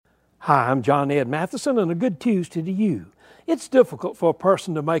Hi, I'm John Ed Matheson, and a good Tuesday to you. It's difficult for a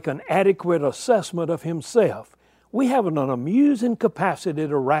person to make an adequate assessment of himself. We have an amusing capacity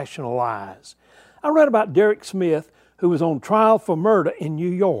to rationalize. I read about Derek Smith, who was on trial for murder in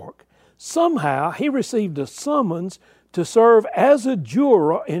New York. Somehow, he received a summons to serve as a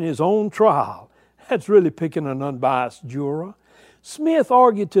juror in his own trial. That's really picking an unbiased juror. Smith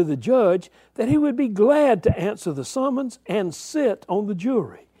argued to the judge that he would be glad to answer the summons and sit on the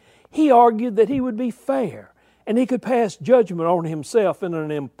jury. He argued that he would be fair and he could pass judgment on himself in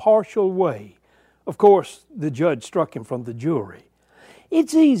an impartial way. Of course, the judge struck him from the jury.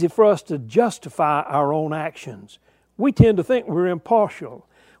 It's easy for us to justify our own actions. We tend to think we're impartial.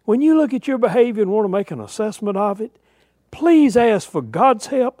 When you look at your behavior and want to make an assessment of it, please ask for God's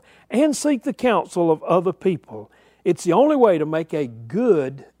help and seek the counsel of other people. It's the only way to make a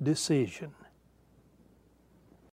good decision.